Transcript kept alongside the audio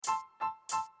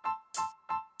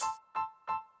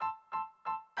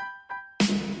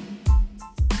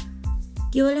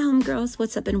Yo, hola, homegirls.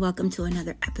 What's up, and welcome to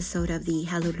another episode of the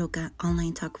Hello Loca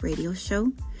online talk radio show.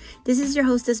 This is your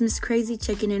hostess, Miss Crazy,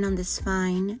 checking in on this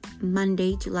fine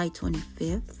Monday, July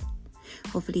 25th.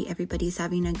 Hopefully, everybody's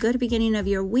having a good beginning of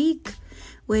your week,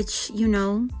 which,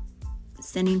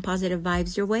 sending positive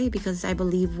vibes your way, because I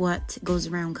believe what goes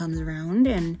around comes around,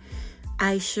 and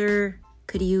I sure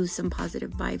could use some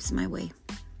positive vibes my way.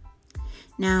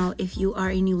 Now, if you are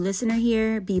a new listener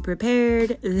here, be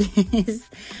prepared. This is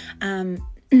an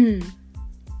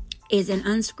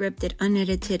unscripted,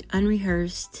 unedited,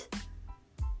 unrehearsed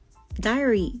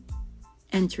diary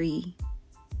entry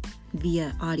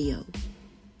via audio,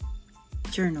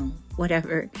 journal,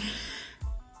 whatever.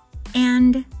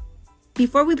 And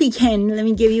before we begin, let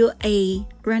me give you a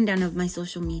rundown of my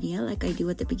social media like I do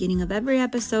at the beginning of every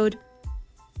episode,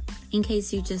 in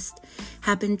case you just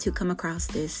happen to come across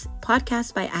this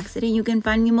podcast by accident. You can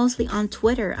find me mostly on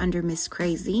Twitter under Miss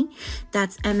Crazy.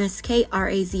 That's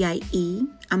MSKRAZIE.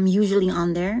 I'm usually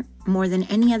on there more than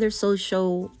any other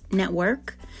social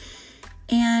network.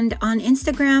 And on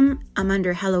Instagram, I'm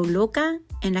under Hello Loca.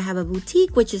 And I have a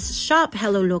boutique, which is Shop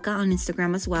Hello Loca on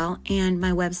Instagram as well. And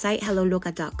my website,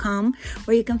 helloloca.com,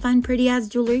 where you can find pretty ass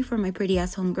jewelry for my pretty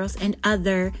ass homegirls and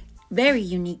other very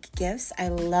unique gifts. I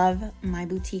love my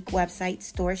boutique website,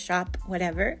 store, shop,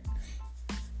 whatever.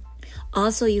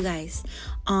 Also, you guys,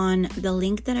 on the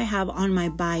link that I have on my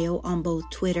bio on both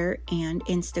Twitter and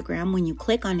Instagram, when you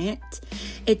click on it,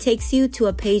 it takes you to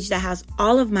a page that has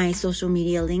all of my social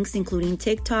media links, including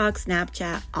TikTok,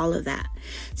 Snapchat, all of that.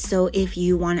 So if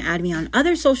you want to add me on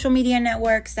other social media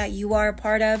networks that you are a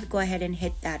part of, go ahead and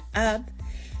hit that up.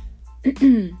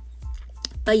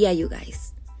 But yeah, you guys.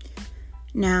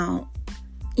 Now,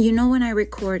 when I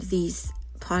record these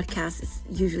podcasts, it's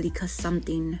usually because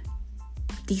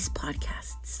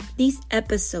these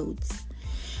episodes,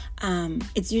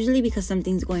 it's usually because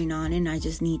something's going on and I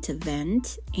just need to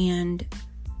vent. And,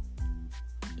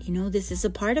 this is a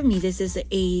part of me. This is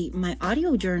my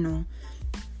audio journal.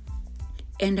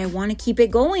 And I want to keep it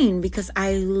going because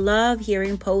I love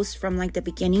hearing posts from like the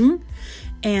beginning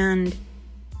and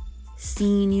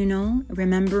seeing,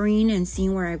 remembering and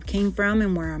seeing where I came from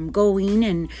and where I'm going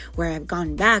and where I've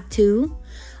gone back to,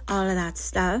 all of that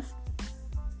stuff.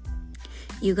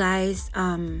 You guys,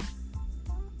 I'm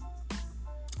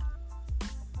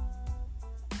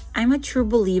a true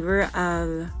believer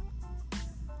of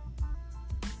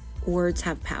words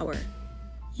have power,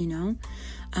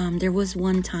 There was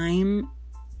one time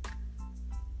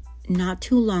not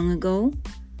too long ago,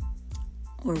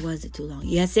 or was it too long?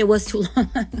 Yes, it was too long.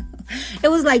 It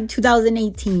was like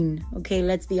 2018. Okay,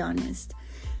 let's be honest.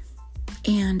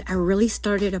 And I really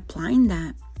started applying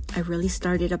that. I really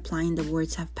started applying the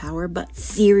words have power. But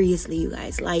seriously, you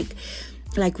guys, like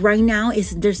right now,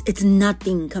 it's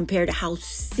nothing compared to how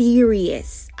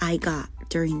serious I got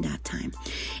during that time.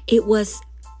 It was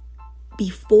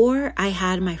before I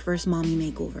had my first mommy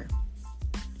makeover.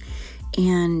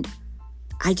 And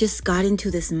I just got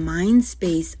into this mind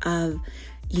space of,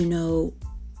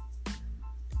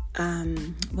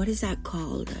 what is that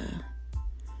called?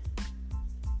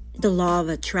 The law of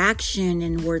attraction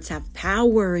and words have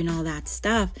power and all that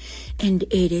stuff. And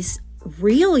it is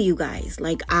real, you guys.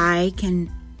 Like, I can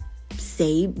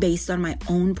say, based on my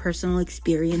own personal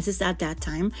experiences at that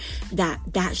time,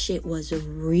 that shit was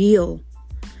real,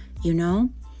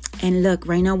 And look,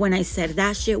 right now, when I said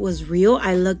that shit was real,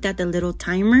 I looked at the little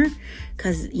timer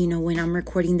because, when I'm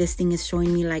recording, this thing is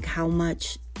showing me like how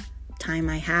much time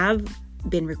I have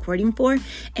been recording for,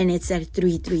 and it said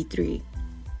 333.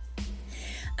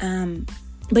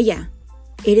 But yeah,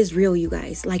 it is real, you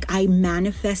guys. Like, I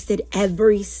manifested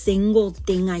every single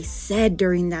thing I said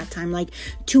during that time, like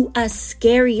to a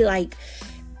scary, like,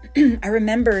 I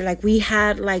remember like we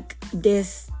had like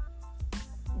this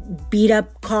beat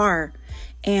up car.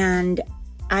 And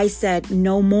I said,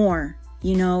 no more,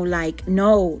 no,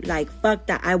 fuck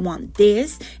that. I want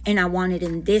this, and I want it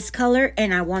in this color,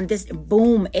 and I want this.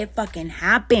 Boom, it fucking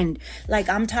happened. Like,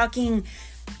 I'm talking,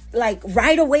 like,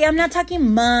 right away. I'm not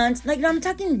talking months. Like, I'm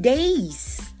talking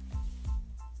days.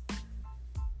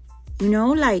 And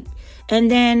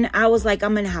then I was like,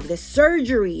 I'm going to have this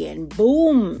surgery, and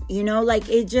boom,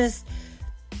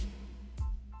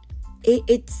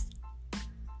 it's,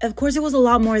 of course, it was a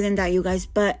lot more than that, you guys,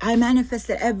 but I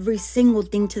manifested every single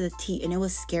thing to the T, and it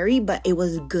was scary, but it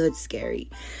was good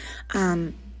scary.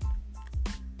 And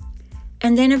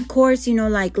then, of course,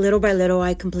 little by little,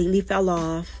 I completely fell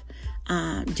off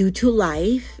due to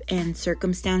life and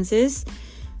circumstances.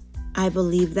 I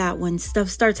believe that when stuff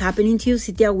starts happening to you,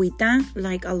 si te agüita,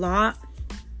 like a lot.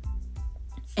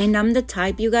 And I'm the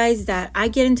type, you guys, that I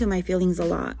get into my feelings a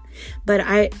lot. But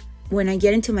when I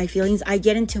get into my feelings, I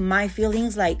get into my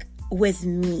feelings like with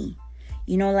me.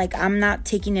 You know, like I'm not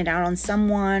taking it out on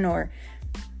someone or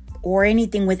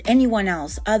anything with anyone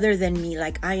else other than me.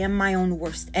 Like I am my own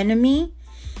worst enemy.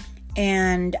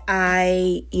 And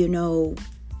I, you know,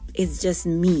 it's just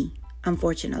me,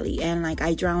 unfortunately. And like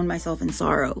I drown myself in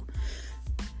sorrow.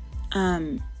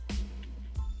 And,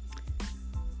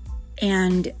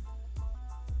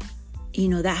 you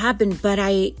know, that happened, but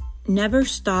I never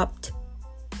stopped.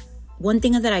 One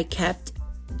thing that I kept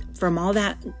from all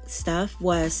that stuff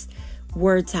was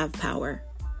words have power.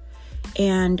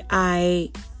 And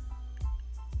I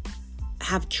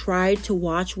have tried to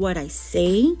watch what I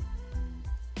say,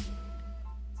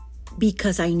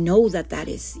 because I know that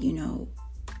is, you know,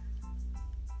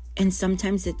 and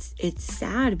sometimes it's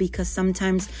sad, because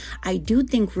sometimes I do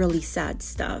think really sad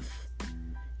stuff,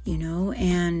 you know,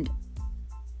 and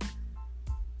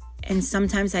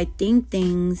sometimes I think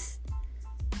things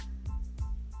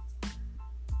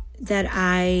that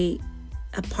a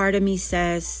part of me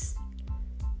says,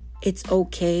 it's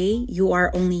okay, you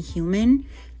are only human.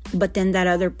 But then that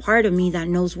other part of me that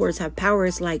knows words have power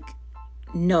is like,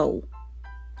 no,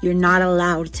 you're not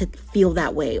allowed to feel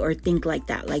that way or think like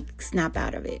that, like snap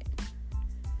out of it.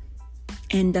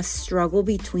 And the struggle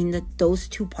between those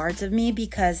two parts of me,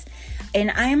 because,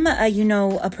 and I'm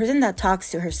a person that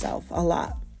talks to herself a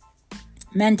lot,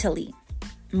 mentally,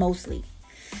 mostly.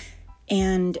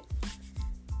 And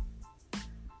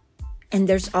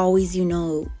there's always, you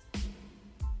know,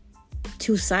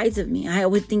 two sides of me. I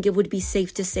would think it would be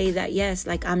safe to say that, yes,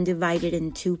 like I'm divided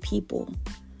in two people.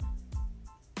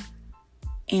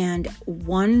 And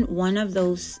one of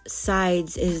those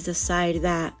sides is the side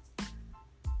that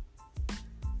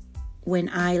when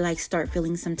I like start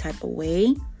feeling some type of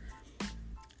way,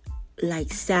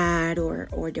 like sad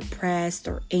or depressed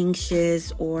or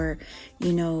anxious or,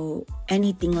 you know,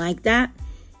 anything like that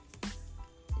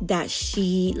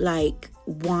she like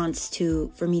wants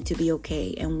for me to be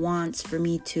okay and wants for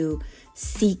me to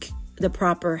seek the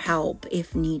proper help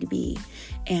if need be,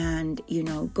 and, you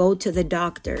know, go to the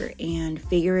doctor and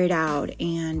figure it out,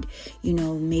 and, you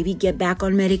know, maybe get back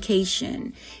on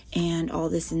medication and all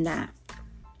this and that.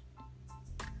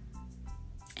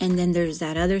 And then there's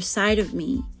that other side of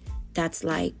me that's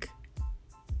like,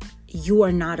 you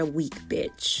are not a weak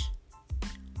bitch.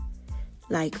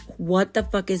 Like, what the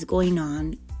fuck is going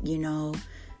on? You know,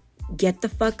 get the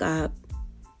fuck up.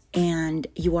 And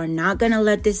you are not going to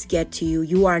let this get to you.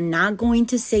 You are not going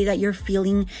to say that you're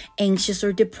feeling anxious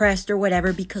or depressed or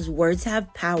whatever, because words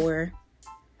have power.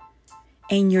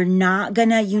 And you're not going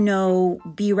to, you know,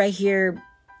 be right here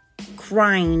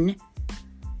crying.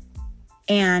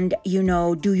 And, you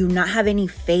know, do you not have any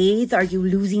faith? Are you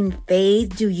losing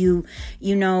faith? Do you,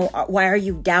 you know, why are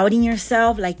you doubting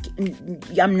yourself? Like,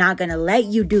 I'm not going to let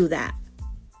you do that.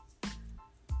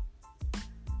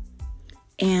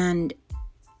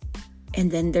 And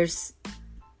then there's,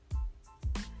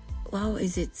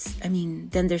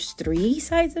 then there's three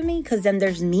sides of me, because then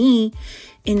there's me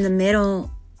in the middle,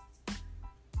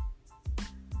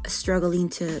 struggling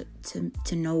to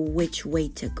know which way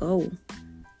to go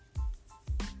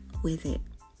with it.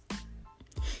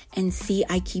 And see,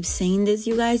 I keep saying this,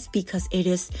 you guys, because it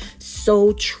is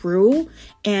so true,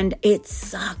 and it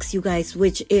sucks, you guys,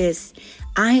 which is,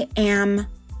 I am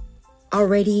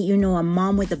already, you know, a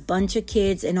mom with a bunch of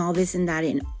kids and all this and that,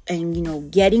 and you know,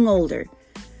 getting older.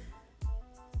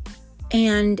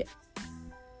 And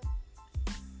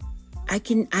I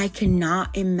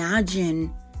cannot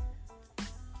imagine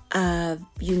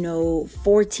you know,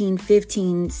 14,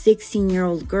 15,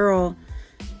 16-year-old girl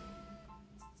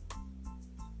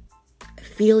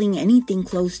feeling anything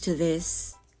close to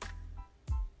this.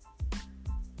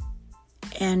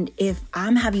 And if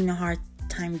I'm having a hard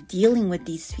time dealing with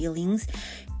these feelings,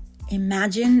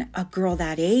 imagine a girl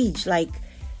that age. Like,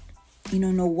 you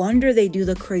know, no wonder they do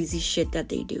the crazy shit that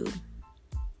they do.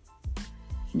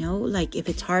 You know, like if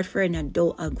it's hard for an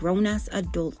adult, a grown-ass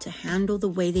adult, to handle the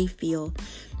way they feel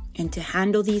and to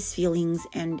handle these feelings,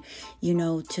 and, you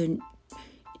know, to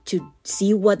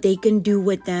see what they can do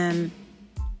with them.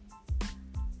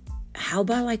 How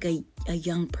about like a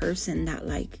young person that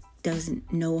like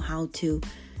doesn't know how to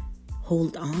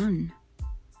hold on,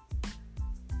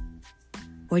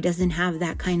 or doesn't have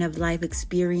that kind of life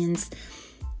experience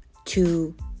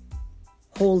to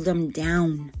hold them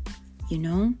down, you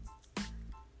know?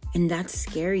 And that's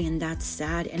scary and that's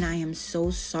sad. And I am so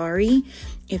sorry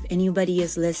if anybody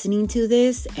is listening to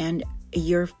this and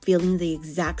you're feeling the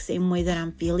exact same way that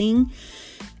I'm feeling.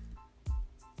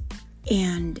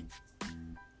 And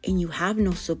you have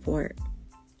no support.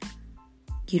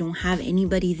 You don't have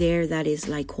anybody there that is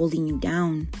like holding you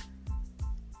down.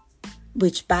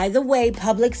 which, by the way,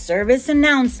 public service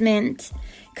announcement,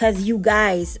 because you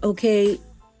guys, okay,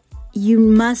 you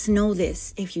must know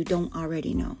this if you don't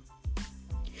already know.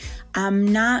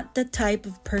 I'm not the type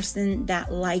of person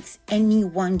that likes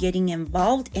anyone getting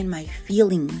involved in my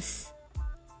feelings.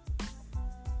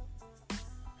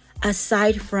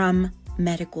 Aside from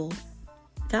medical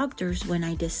doctors, when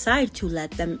I decide to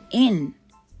let them in.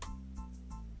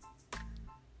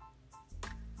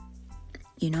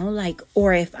 You know, like,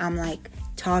 or if I'm like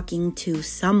talking to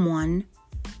someone,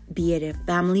 be it a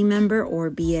family member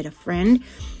or be it a friend,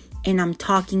 and I'm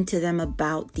talking to them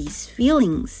about these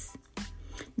feelings.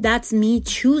 That's me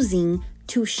choosing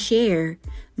to share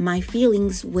my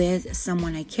feelings with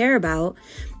someone I care about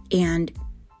and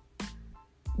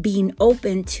being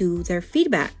open to their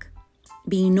feedback,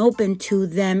 being open to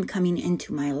them coming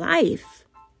into my life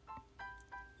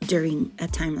during a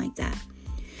time like that.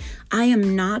 I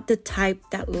am not the type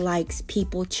that likes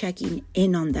people checking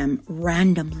in on them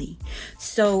randomly.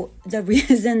 So the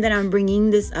reason that I'm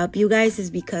bringing this up, you guys,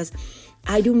 is because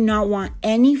I do not want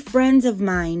any friends of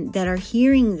mine that are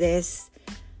hearing this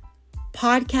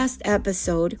podcast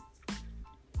episode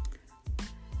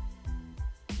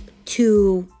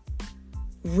to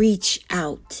reach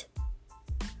out.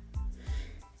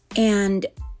 And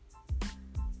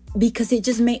because it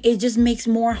just makes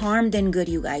more harm than good,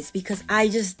 you guys. Because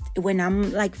when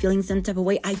I'm like feeling some type of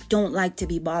way, I don't like to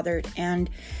be bothered. And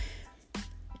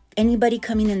anybody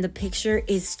coming in the picture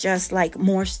is just like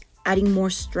adding more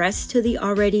stress to the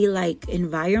already like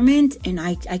environment. And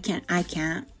I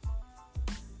can't.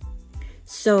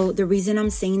 So the reason I'm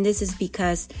saying this is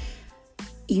because,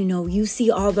 you know, you see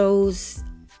all those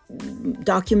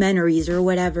documentaries or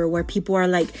whatever where people are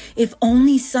like, if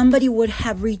only somebody would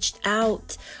have reached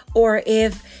out, or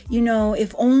if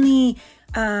only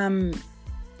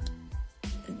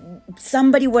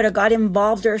somebody would have got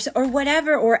involved or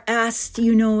whatever, or asked,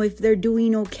 you know, if they're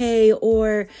doing okay,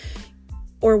 or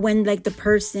when like the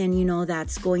person, you know,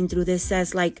 that's going through this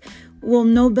says like, well,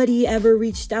 nobody ever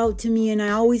reached out to me and I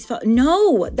always felt...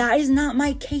 No, that is not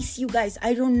my case, you guys.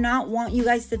 I do not want you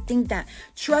guys to think that.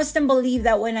 Trust and believe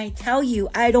that when I tell you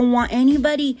I don't want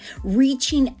anybody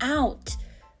reaching out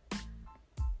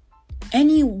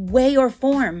any way or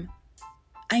form,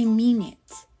 I mean it.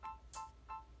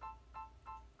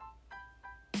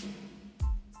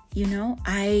 You know,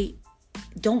 I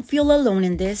don't feel alone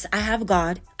in this. I have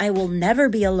God. I will never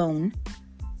be alone.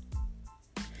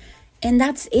 And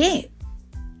that's it.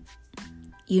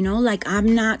 You know, like,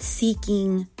 I'm not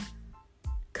seeking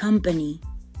company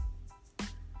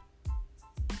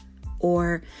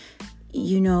or,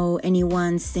 you know,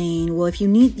 anyone saying, well, if you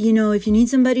need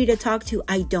somebody to talk to,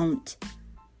 I don't.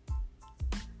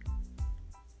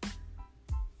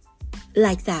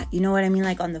 Like that. You know what I mean?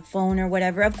 Like on the phone or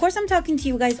whatever. Of course, I'm talking to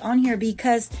you guys on here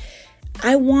because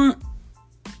I want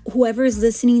whoever is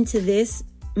listening to this,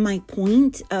 my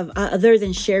point of other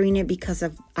than sharing it because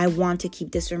of I want to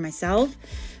keep this for myself,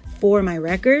 for my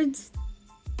records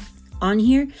on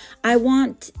here, I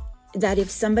want that if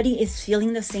somebody is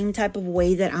feeling the same type of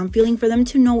way that I'm feeling, for them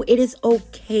to know it is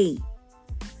okay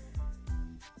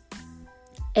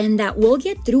and that we'll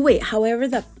get through it however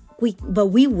but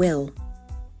we will,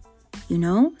 you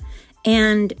know.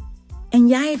 And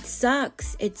yeah, it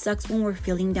sucks when we're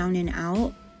feeling down and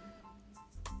out,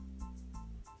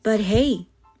 but hey,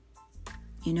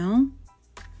 you know,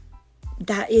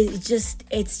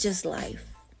 it's just life.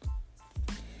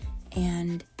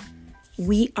 And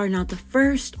we are not the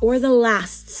first or the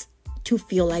last to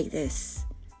feel like this.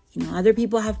 You know, other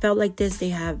people have felt like this. They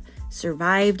have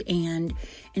survived. And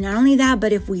not only that,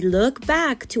 but if we look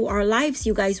back to our lives,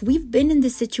 you guys, we've been in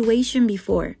this situation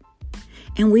before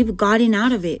and we've gotten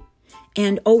out of it.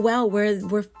 And oh well, we're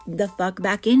the fuck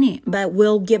back in it, but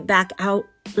we'll get back out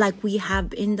like we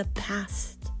have in the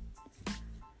past.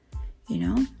 You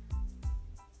know?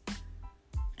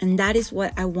 And that is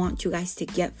what I want you guys to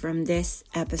get from this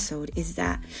episode, is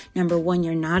that number one,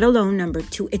 you're not alone. Number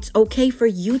two, it's okay for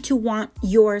you to want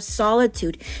your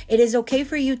solitude. It is okay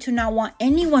for you to not want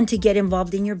anyone to get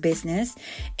involved in your business.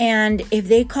 And if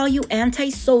they call you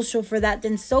antisocial for that,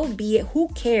 then so be it. Who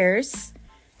cares?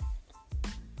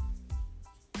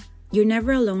 You're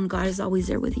never alone. God is always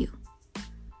there with you.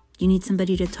 You need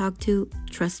somebody to talk to?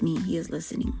 Trust me, He is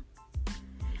listening.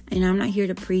 And I'm not here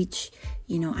to preach.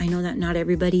 You know, I know that not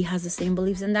everybody has the same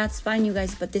beliefs, and that's fine, you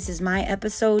guys. But this is my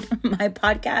episode, my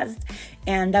podcast,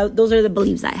 and those are the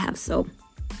beliefs I have. So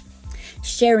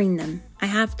sharing them, I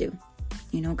have to.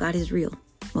 You know, God is real.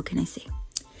 What can I say?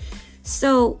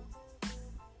 So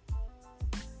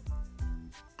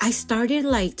I started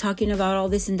like talking about all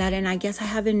this and that, and I guess I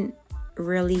haven't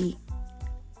really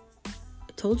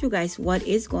told you guys what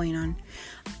is going on.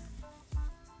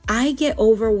 I get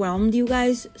overwhelmed, you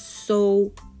guys,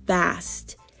 so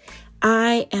fast.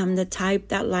 I am the type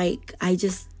that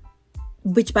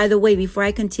which by the way, before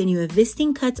I continue, if this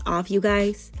thing cuts off, you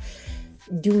guys,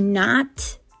 do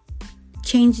not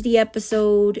change the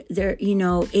episode.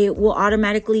 It will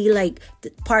automatically,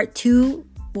 part 2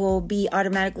 will be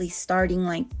automatically starting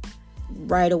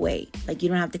right away. You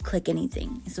don't have to click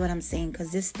anything. Is what I'm saying.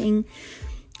 Because this thing,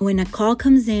 when a call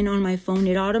comes in on my phone,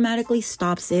 it automatically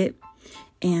stops it.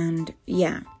 And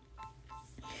yeah.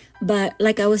 But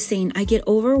like I was saying, I get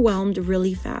overwhelmed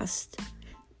really fast.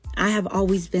 I have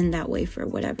always been that way for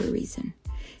whatever reason.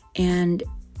 And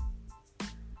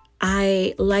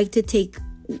I like to take,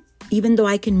 even though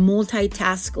I can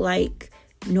multitask like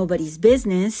nobody's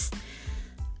business,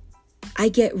 I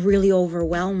get really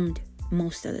overwhelmed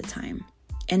most of the time.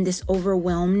 And this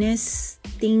overwhelmness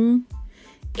thing,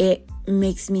 it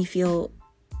makes me feel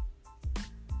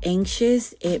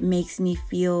anxious. It makes me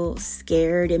feel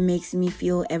scared. It makes me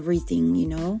feel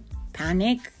everything,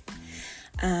 panic.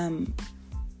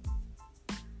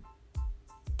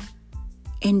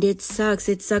 And it sucks.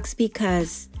 It sucks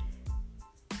because,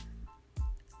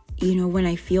 when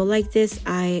I feel like this,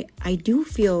 I do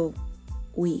feel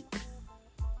weak.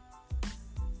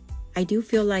 I do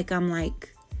feel like I'm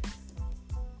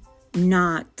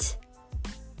not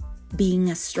being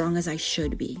as strong as I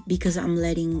should be because I'm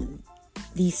letting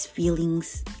these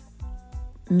feelings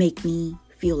make me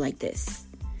feel like this,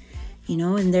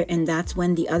 and that's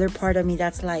when the other part of me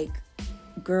that's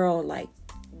girl,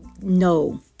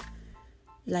 no,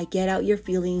 get out your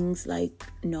feelings.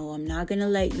 No, I'm not gonna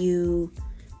let you.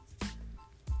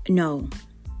 No.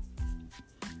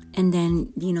 And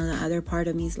then, the other part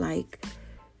of me is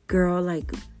girl,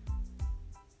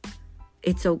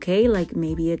 it's okay.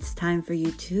 Maybe it's time for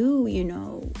you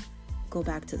to, go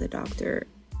back to the doctor.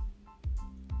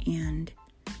 And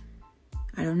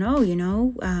I don't know,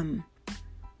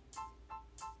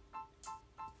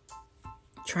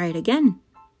 try it again.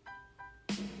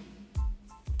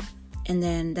 And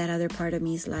then that other part of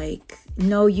me is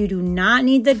no, you do not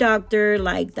need the doctor.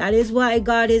 That is why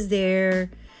God is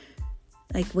there.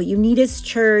 What you need is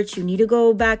church. You need to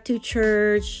go back to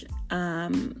church.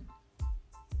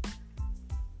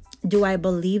 Do I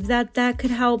believe that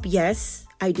could help? Yes,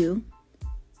 I do.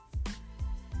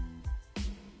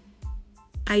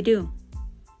 I do.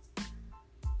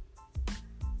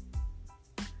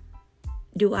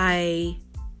 Do I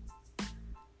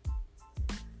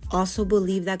also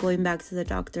believe that going back to the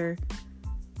doctor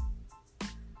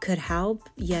could help?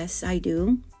 Yes, I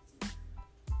do.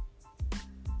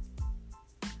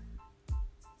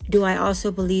 Do I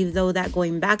also believe, though, that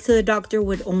going back to the doctor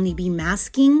would only be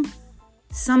masking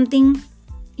something?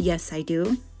 Yes, I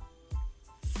do.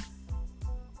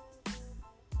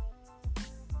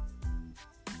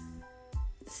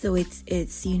 So it's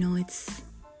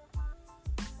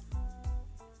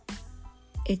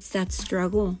that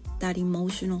struggle, that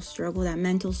emotional struggle, that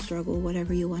mental struggle,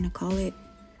 whatever you want to call it,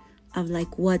 of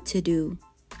what to do.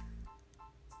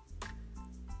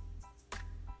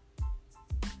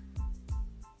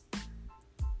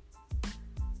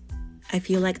 I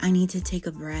feel like I need to take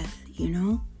a breath,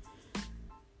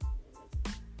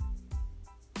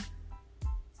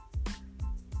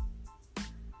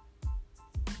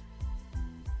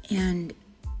 And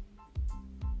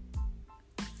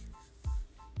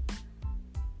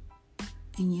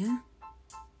yeah,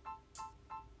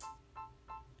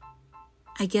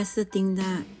 I guess the thing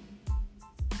that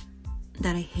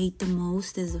I hate the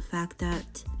most is the fact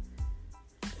that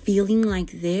feeling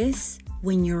like this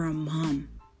when you're a mom.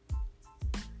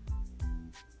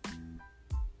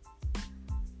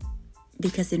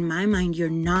 Because in my mind, you're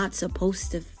not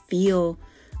supposed to feel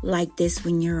like this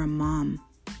when you're a mom.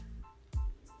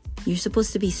 You're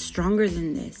supposed to be stronger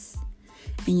than this.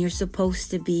 And you're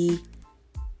supposed to be,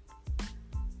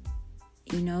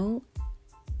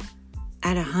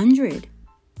 at 100.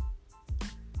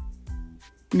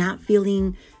 Not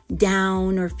feeling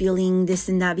down or feeling this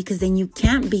and that, because then you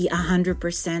can't be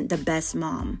 100% the best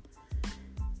mom.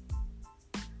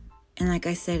 And like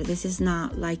I said, this is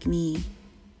not like me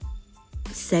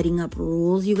setting up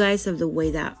rules, you guys, of the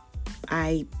way that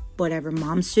whatever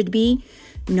moms should be.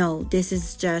 No, this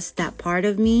is just that part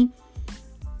of me,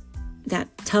 that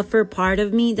tougher part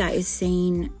of me that is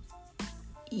saying,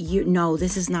 no,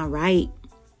 this is not right.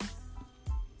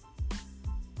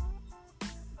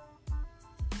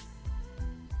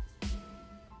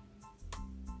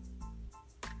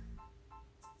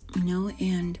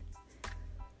 And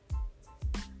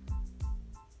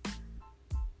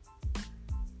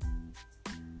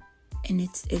And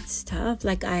it's tough.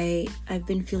 Like I've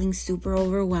been feeling super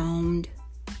overwhelmed,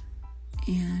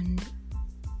 and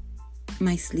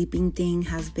my sleeping thing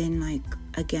has been like,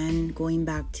 again, going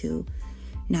back to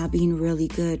not being really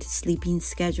good. Sleeping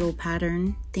schedule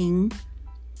pattern thing.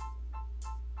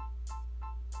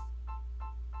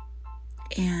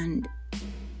 And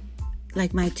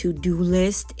like my to-do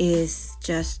list is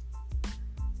just,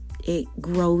 it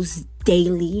grows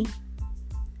daily.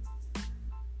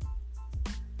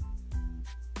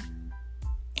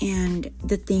 And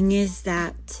the thing is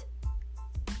that,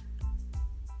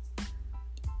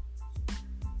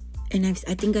 and I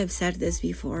think I've said this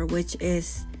before, which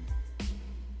is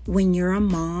when you're a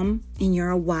mom and you're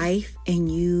a wife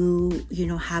and you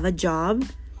have a job,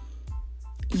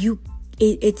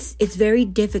 it's very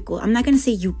difficult. I'm not going to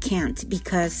say you can't,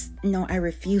 because no, I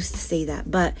refuse to say that,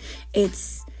 but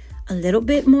it's a little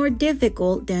bit more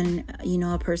difficult than,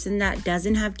 a person that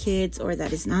doesn't have kids or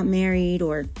that is not married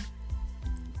or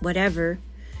whatever,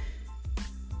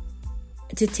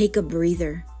 to take a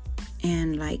breather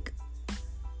and like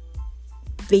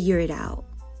figure it out.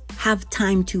 Have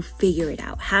time to figure it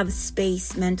out. Have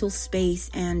space, mental space,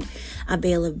 and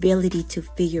availability to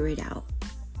figure it out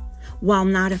while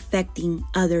not affecting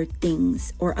other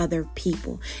things or other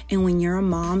people. And when you're a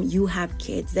mom, you have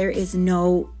kids, there is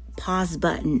no pause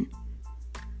button.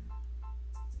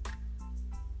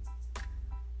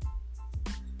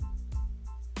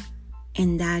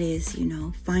 And that is,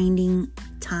 finding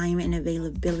time and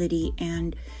availability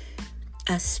and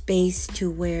a space to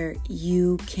where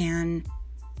you can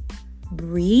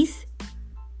breathe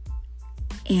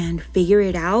and figure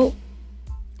it out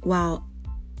while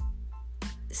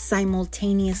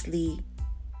simultaneously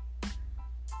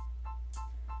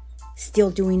still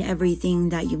doing everything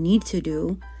that you need to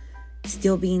do,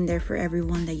 still being there for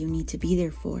everyone that you need to be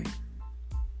there for.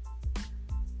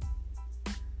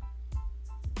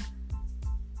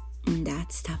 And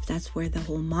that's tough. That's where the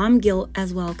whole mom guilt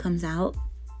as well comes out.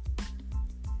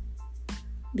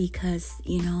 Because,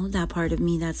 that part of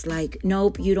me that's like,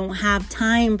 nope, you don't have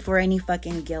time for any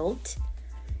fucking guilt.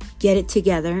 Get it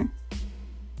together.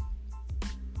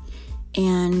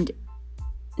 And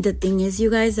the thing is, you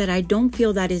guys, that I don't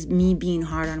feel that is me being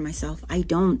hard on myself. I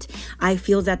don't. I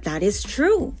feel that is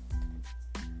true.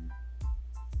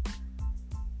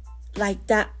 Like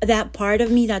that part of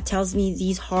me that tells me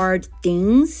these hard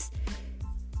things,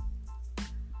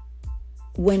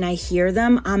 when I hear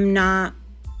them, I'm not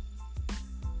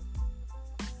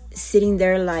sitting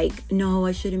there like, no,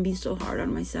 I shouldn't be so hard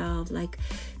on myself. Like,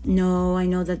 no, I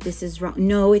know that this is wrong.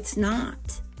 No, it's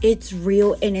not. It's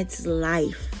real and it's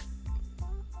life.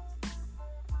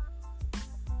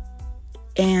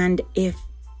 And if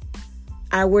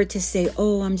I were to say,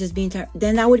 oh, I'm just being tired,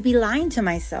 then I would be lying to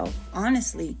myself,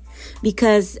 honestly.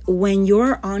 Because when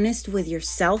you're honest with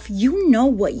yourself, you know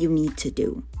what you need to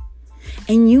do.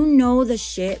 And you know the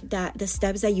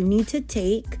steps that you need to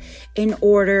take in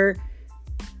order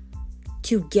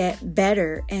to get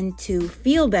better and to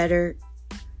feel better.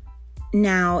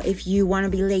 Now, if you want to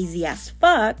be lazy as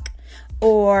fuck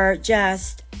or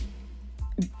just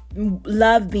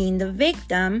love being the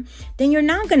victim, then you're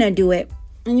not going to do it.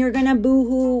 And you're going to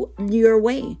boo-hoo your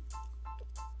way.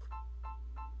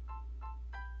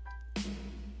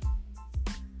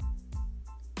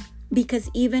 Because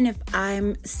even if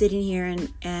I'm sitting here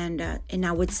and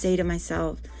I would say to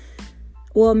myself,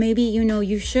 well, maybe,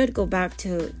 you should go back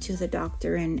to the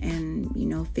doctor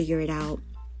and figure it out.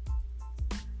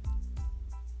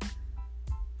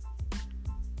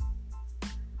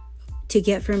 To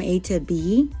get from A to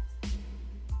B,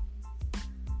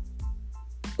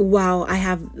 while I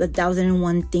have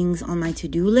 1,001 things on my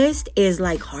to-do list, is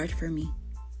like hard for me.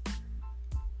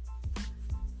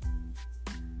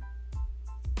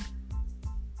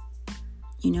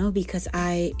 Because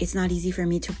it's not easy for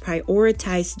me to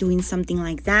prioritize doing something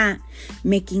like that,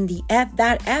 making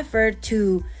that effort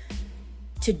to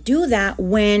do that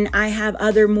when I have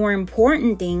other more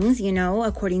important things,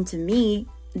 according to me,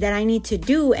 that I need to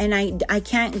do. And I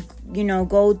can't,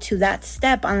 go to that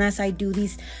step unless I do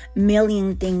these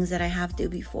million things that I have to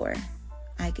before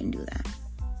I can do that.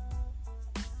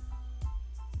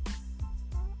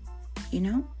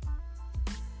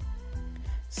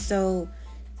 So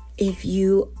if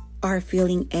you are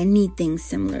feeling anything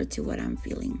similar to what I'm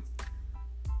feeling,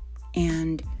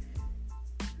 and,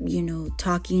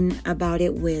 talking about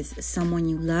it with someone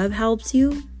you love helps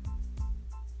you,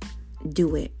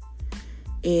 do it.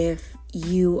 If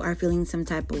you are feeling some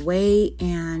type of way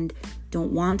and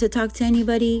don't want to talk to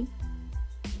anybody,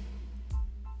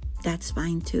 that's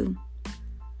fine too.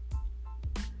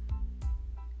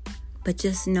 But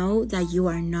just know that you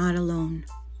are not alone.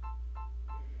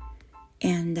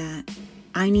 and that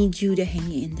I need you to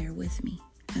hang in there with me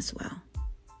as well.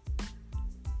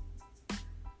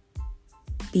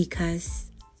 Because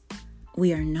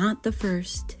we are not the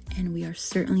first, and we are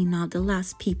certainly not the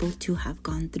last people to have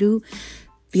gone through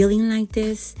feeling like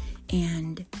this,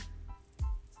 and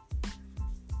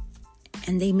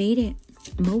they made it.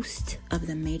 Most of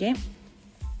them made it.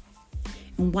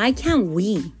 And why can't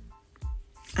we?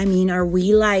 I mean, are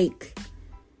we like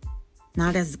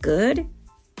not as good?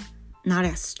 Not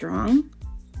as strong?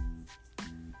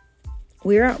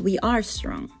 We are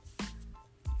strong.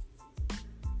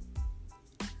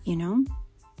 You know?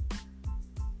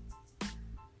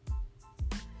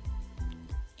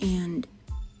 And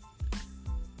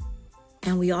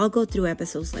we all go through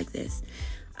episodes like this.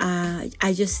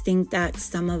 I just think that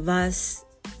some of us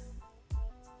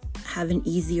have an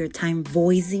easier time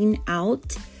voicing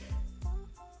out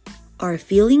our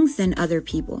feelings than other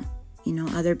people. You know,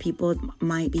 other people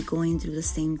might be going through the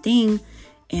same thing,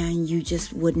 and you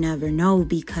just would never know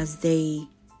because they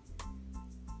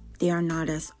are not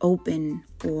as open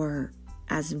or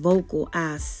as vocal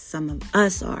as some of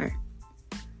us are.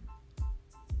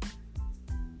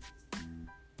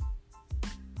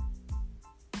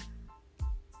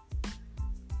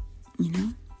 You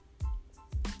know?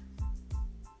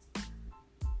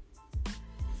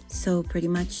 So pretty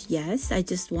much, yes, I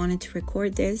just wanted to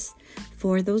record this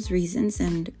for those reasons,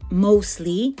 and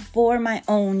mostly for my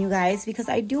own, you guys, because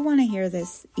I do want to hear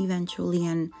this eventually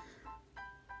and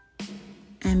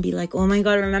be like, oh my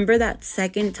God, remember that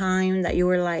second time that you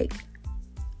were like,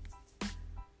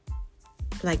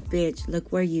 bitch,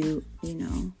 look where you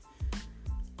know,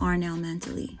 are now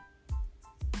mentally.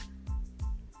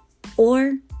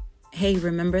 Or, hey,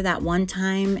 remember that one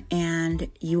time and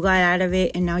you got out of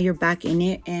it and now you're back in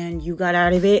it and you got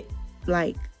out of it.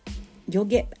 Like, you'll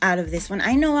get out of this one.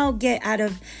 I know I'll get out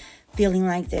of feeling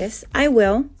like this. I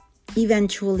will,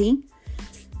 eventually.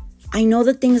 I know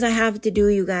the things I have to do,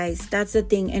 you guys. That's the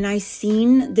thing. And I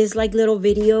seen this like little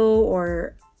video,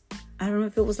 or I don't know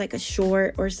if it was like a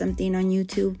short or something on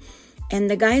YouTube. And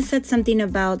the guy said something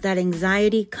about that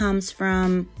anxiety comes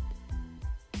from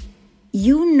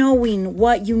you knowing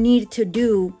what you need to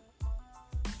do,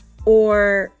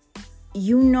 or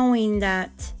you knowing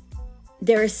that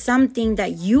there is something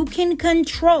that you can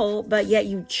control, but yet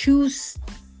you choose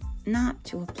not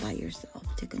to apply yourself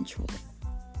to control it.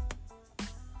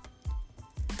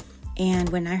 And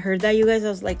when I heard that, you guys, I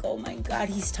was like, oh my God,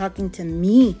 he's talking to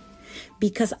me.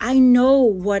 Because I know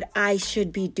what I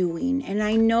should be doing, and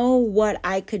I know what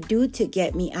I could do to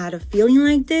get me out of feeling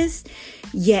like this,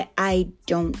 yet I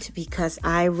don't, because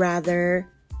I rather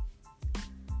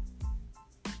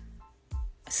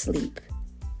sleep.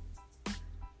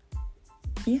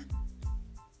 Yeah.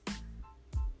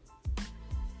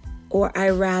 Or I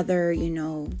rather, you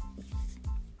know,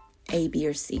 A, B,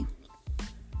 or C.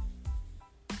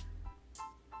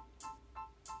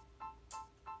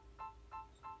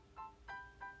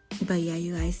 But yeah,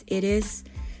 you guys, it is,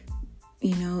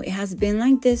 you know, it has been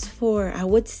like this for, I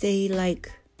would say, like,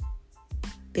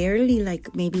 barely,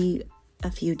 like, maybe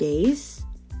a few days.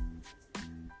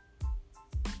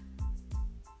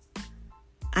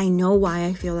 I know why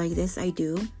I feel like this. I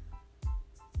do.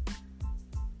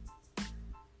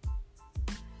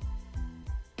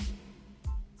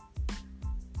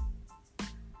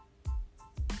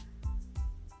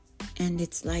 And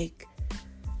it's like,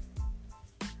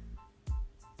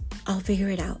 I'll figure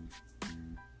it out.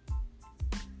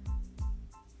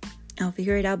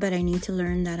 But I need to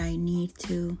learn that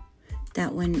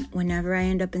whenever I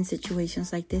end up in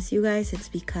situations like this, you guys, it's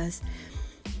because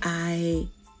I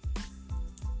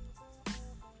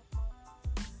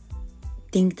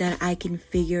think that I can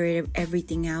figure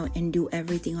everything out and do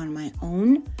everything on my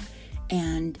own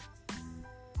and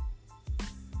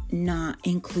not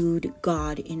include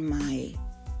God in my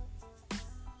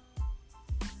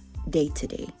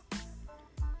day-to-day.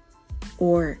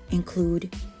 Or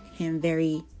include him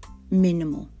very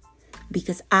minimal,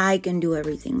 because I can do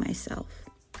everything myself.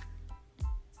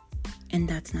 And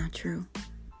that's not true.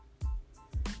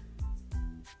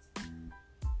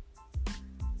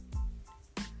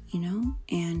 You know?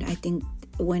 And I think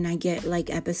when I get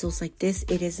like episodes like this,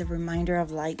 it is a reminder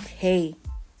of like, hey,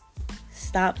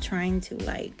 stop trying to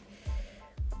like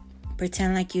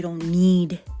pretend like you don't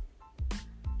need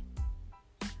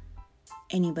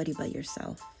anybody but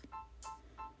yourself.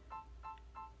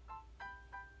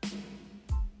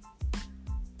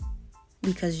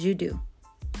 Because you do.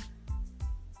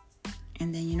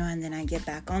 And then, you know, and then I get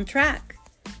back on track.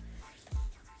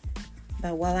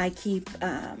 But while I keep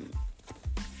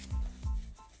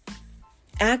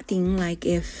acting like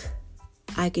if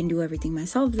I can do everything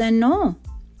myself, then no.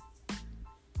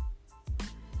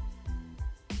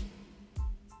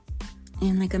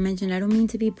 And like I mentioned, I don't mean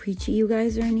to be preachy, you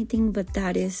guys, or anything, but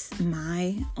that is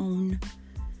my own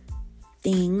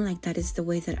thing. Like, that is the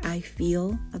way that I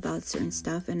feel about certain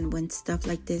stuff. And when stuff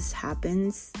like this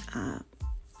happens,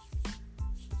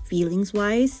 feelings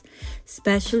wise,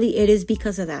 especially, it is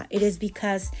because of that. It is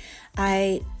because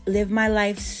I live my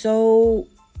life so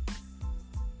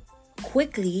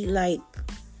quickly, like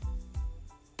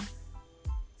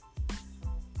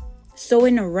so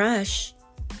in a rush,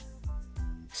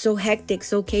 so hectic,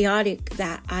 so chaotic,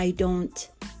 that I don't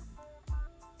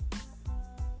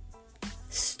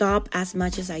stop as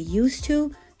much as I used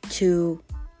to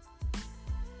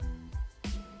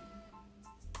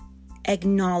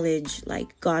acknowledge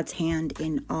like God's hand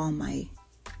in all my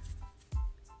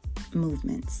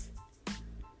movements.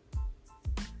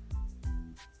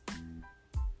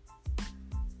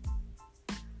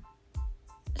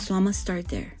 So I'm gonna start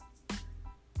there.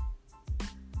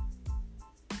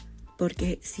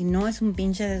 Porque si no es un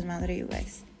pinche desmadre, you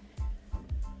guys.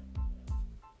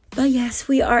 But yes,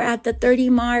 we are at the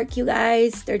 30 mark, you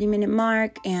guys. 30-minute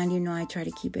mark. And you know I try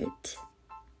to keep it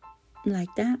like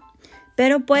that.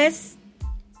 Pero pues,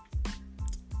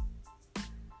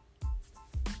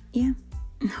 yeah.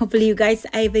 Hopefully you guys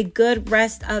have a good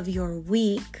rest of your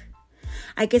week.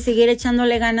 Hay que seguir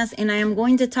echándole ganas, and I am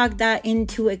going to talk that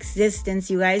into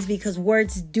existence, you guys, because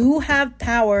words do have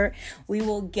power. We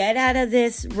will get out of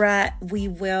this rut. We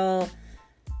will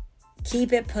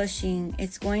keep it pushing.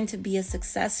 It's going to be a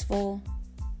successful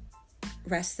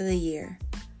rest of the year.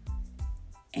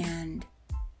 And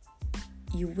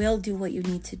you will do what you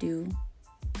need to do.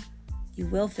 You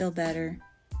will feel better.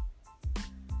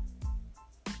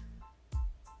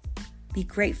 Be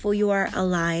grateful you are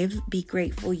alive. Be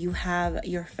grateful you have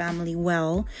your family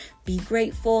well. Be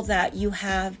grateful that you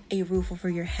have a roof over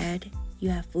your head.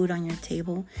 You have food on your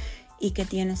table. Y que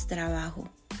tienes trabajo.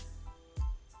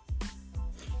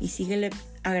 Y síguele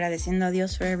agradeciendo a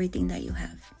Dios for everything that you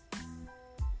have.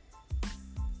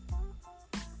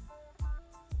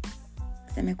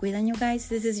 Se me cuidan, you guys.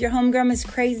 This is your homegirl, Miss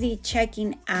Crazy,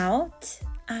 checking out.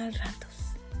 Al rato.